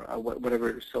selling or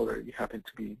whatever solar you happen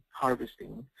to be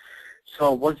harvesting.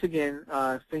 So once again,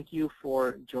 thank you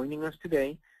for joining us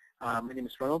today. My name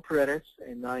is Ronald Paredes,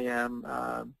 and I am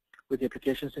with the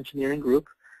Applications Engineering Group.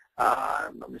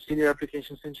 I'm a Senior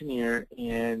Applications Engineer,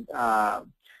 and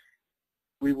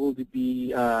we will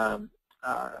be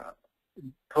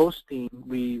posting.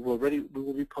 We will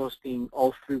be posting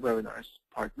all 3 webinars: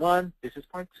 Part 1, this is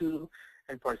Part 2,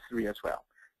 and Part 3 as well.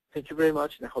 Thank you very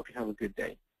much, and I hope you have a good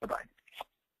day. Bye-bye.